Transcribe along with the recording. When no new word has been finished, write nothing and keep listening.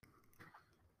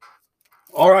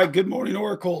All right, good morning,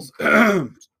 Oracles.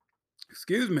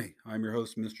 Excuse me. I'm your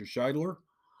host, Mr. Scheidler.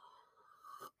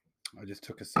 I just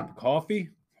took a sip of coffee.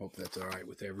 Hope that's all right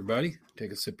with everybody.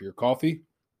 Take a sip of your coffee.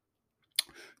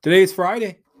 Today is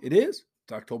Friday. It is.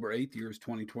 It's October 8th, year is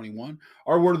 2021.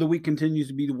 Our word of the week continues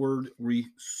to be the word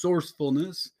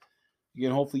resourcefulness.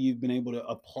 Again, hopefully you've been able to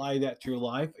apply that to your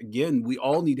life. Again, we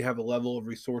all need to have a level of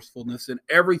resourcefulness in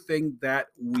everything that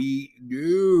we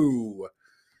do.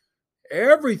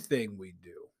 Everything we do.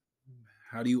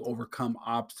 How do you overcome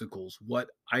obstacles? What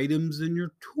items in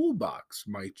your toolbox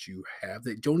might you have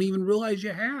that don't even realize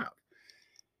you have?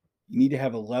 You need to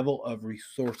have a level of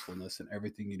resourcefulness in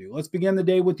everything you do. Let's begin the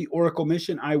day with the Oracle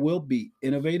mission. I will be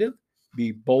innovative,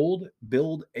 be bold,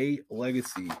 build a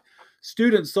legacy.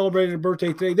 Students celebrating a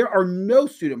birthday today. There are no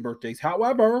student birthdays.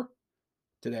 However,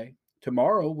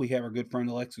 tomorrow, we have our good friend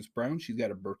Alexis Brown. She's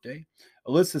got a birthday.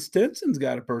 Alyssa Stinson's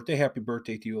got a birthday. Happy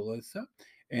birthday to you, Alyssa.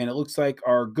 And it looks like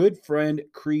our good friend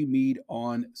Cree Mead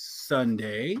on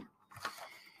Sunday.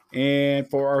 And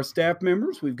for our staff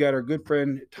members, we've got our good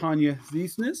friend Tanya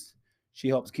Ziesnes. She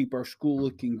helps keep our school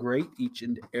looking great each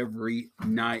and every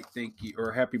night. Thank you,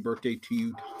 or happy birthday to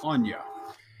you, Tanya.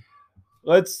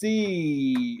 Let's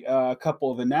see a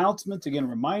couple of announcements. Again, a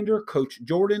reminder, Coach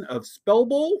Jordan of Spell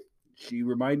Bowl. She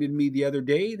reminded me the other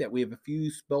day that we have a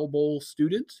few Spell Bowl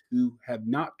students who have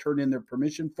not turned in their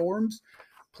permission forms.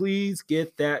 Please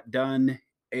get that done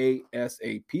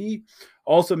ASAP.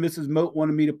 Also, Mrs. Moat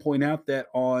wanted me to point out that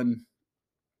on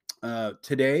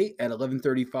today at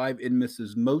 11:35 in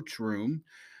Mrs. Moat's room,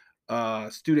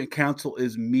 student council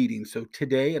is meeting. So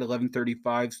today at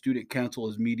 11:35, student council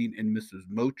is meeting in Mrs.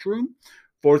 Moat's room.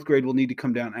 Fourth grade will need to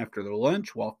come down after their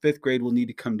lunch, while fifth grade will need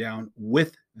to come down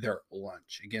with their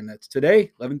lunch. Again, that's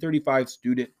today, 11:35,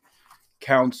 student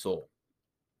council.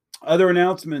 Other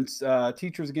announcements,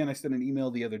 teachers, again, I sent an email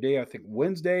the other day, I think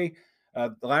Wednesday,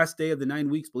 the last day of the 9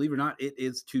 weeks, believe it or not, it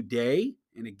is today.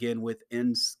 And again,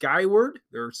 within Skyward,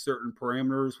 there are certain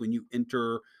parameters when you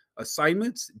enter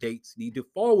assignments, dates need to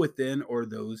fall within, or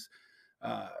those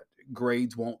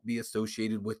grades won't be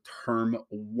associated with term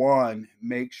one.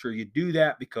 Make sure you do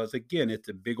that because, again, it's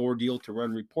a big ordeal to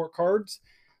run report cards.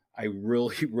 I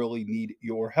really, really need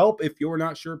your help. If you're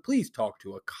not sure, please talk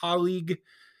to a colleague.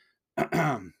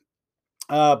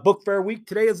 Book Fair week.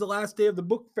 Today is the last day of the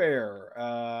book fair.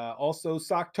 Also,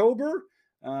 Socktober.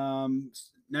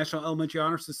 National Elementary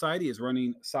Honor Society is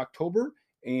running Socktober,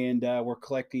 and we're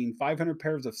collecting 500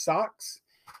 pairs of socks.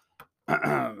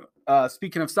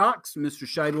 Speaking of socks, Mr.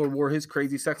 Scheidler wore his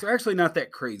crazy socks. They're actually not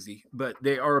that crazy, but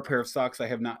they are a pair of socks I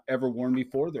have not ever worn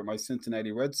before. They're my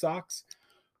Cincinnati Red Sox.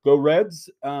 Go Reds.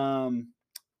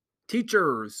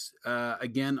 Teachers,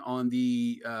 again, on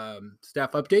the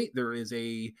staff update, there is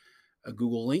a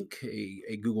Google link,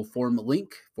 a Google form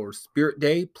link for Spirit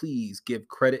Day. Please give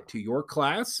credit to your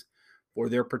class for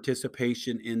their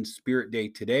participation in Spirit Day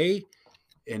today.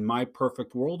 In my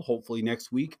perfect world, hopefully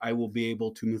next week, I will be able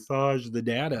to massage the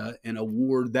data and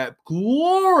award that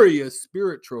glorious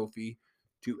Spirit Trophy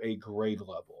to a grade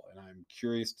level. And I'm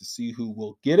curious to see who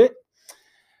will get it.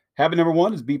 Habit number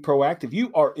one is be proactive.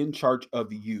 You are in charge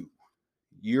of you.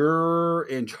 You're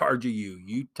in charge of you.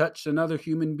 You touched another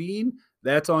human being,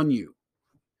 that's on you.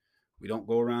 We don't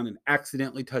go around and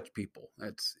accidentally touch people.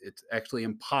 It's actually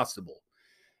impossible.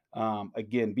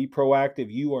 Again, be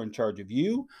proactive. You are in charge of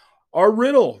you. Our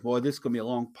riddle, boy, this is going to be a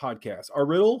long podcast. Our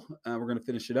riddle, we're going to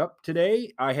finish it up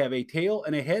today. I have a tail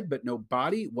and a head, but no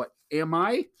body. What am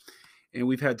I? And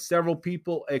we've had several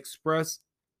people express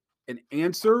an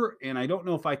answer, and I don't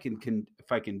know if I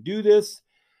can do this.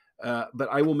 But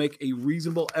I will make a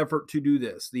reasonable effort to do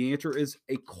this. The answer is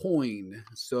a coin.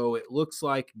 So it looks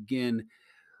like, again,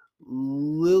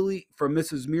 Lily from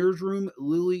Mrs. Mears' room,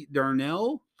 Lily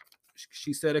Darnell.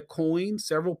 She said a coin.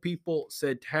 Several people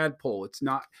said tadpole. It's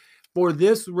not, for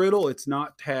this riddle, it's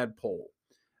not tadpole.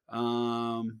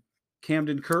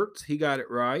 Camden Kurtz, he got it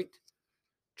right.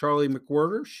 Charlie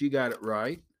McWhirter, she got it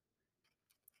right.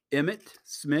 Emmett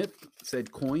Smith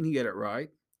said coin. He got it right.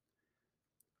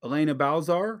 Elena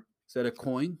Balzar said a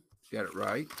coin. Got it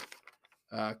right.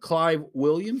 Clive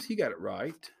Williams, he got it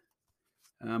right.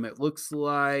 It looks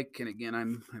like, and again,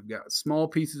 I've got small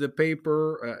pieces of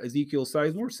paper. Ezekiel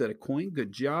Sizemore said a coin.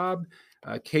 Good job.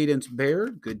 Cadence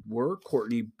Baird, good work.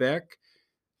 Courtney Beck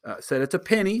said it's a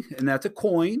penny, and that's a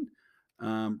coin.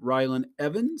 Rylan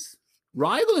Evans.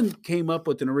 Rylan came up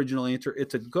with an original answer.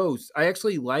 It's a ghost. I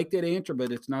actually like that answer,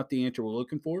 but it's not the answer we're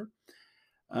looking for.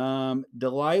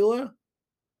 Delilah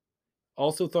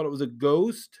also thought it was a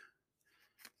ghost.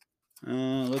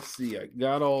 Let's see. I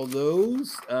got all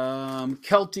those.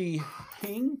 Kelty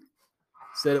King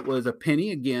said it was a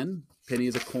penny again. penny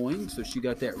of the coin. So she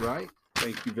got that right.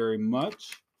 Thank you very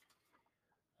much.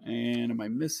 And am I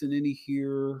missing any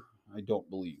here? I don't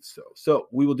believe so. So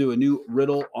we will do a new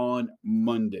riddle on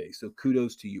Monday. So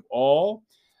kudos to you all.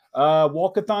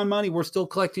 Walkathon money. We're still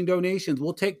collecting donations.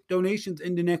 We'll take donations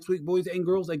into next week, boys and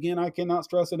girls. Again, I cannot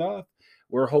stress enough.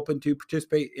 We're hoping to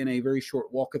participate in a very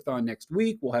short walkathon next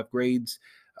week. We'll have grades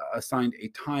assigned a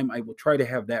time. I will try to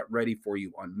have that ready for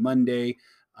you on Monday.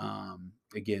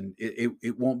 Again,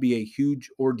 it won't be a huge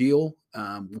ordeal.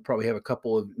 We'll probably have a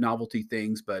couple of novelty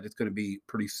things, but it's going to be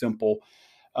pretty simple.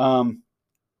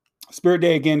 Spirit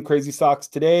Day again, Crazy Socks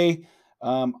today.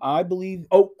 I believe,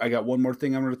 I got one more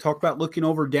thing I'm going to talk about, looking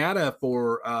over data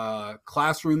for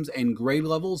classrooms and grade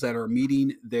levels that are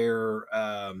meeting their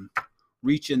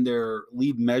reaching their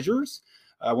lead measures.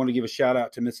 I want to give a shout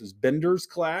out to Mrs. Bender's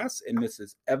class and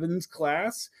Mrs. Evans'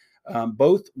 class.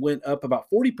 Both went up about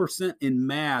 40% in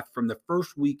math from the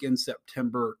first week in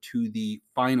September to the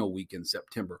final week in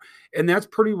September. And that's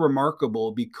pretty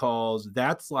remarkable because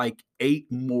that's like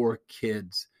 8 more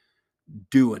kids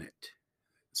doing it.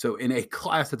 So in a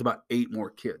class, that's about 8 more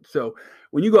kids. So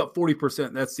when you go up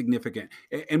 40%, that's significant.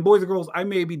 And boys and girls, I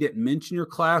maybe didn't mention your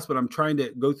class, but I'm trying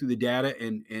to go through the data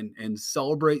and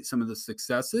celebrate some of the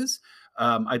successes.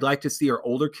 I'd like to see our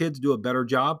older kids do a better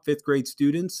job, 5th grade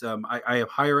students. I have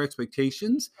higher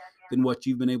expectations than what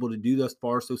you've been able to do thus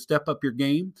far. So step up your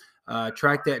game,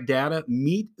 track that data,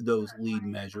 meet those lead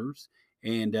measures.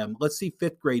 And let's see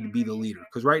 5th grade be the leader.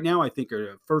 Because right now, I think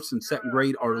our 1st and 2nd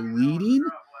grade are leading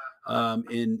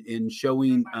in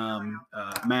showing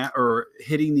math or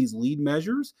hitting these lead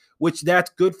measures, which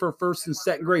that's good for 1st and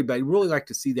 2nd grade. But I'd really like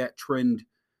to see that trend.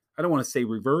 I don't want to say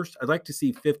reversed. I'd like to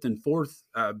see 5th and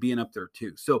 4th being up there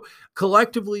too. So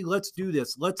collectively, let's do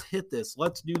this. Let's hit this.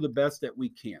 Let's do the best that we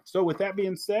can. So with that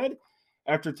being said,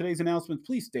 after today's announcement,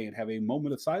 please stay and have a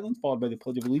moment of silence followed by the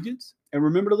Pledge of Allegiance. And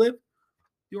remember to live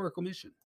the Oracle mission.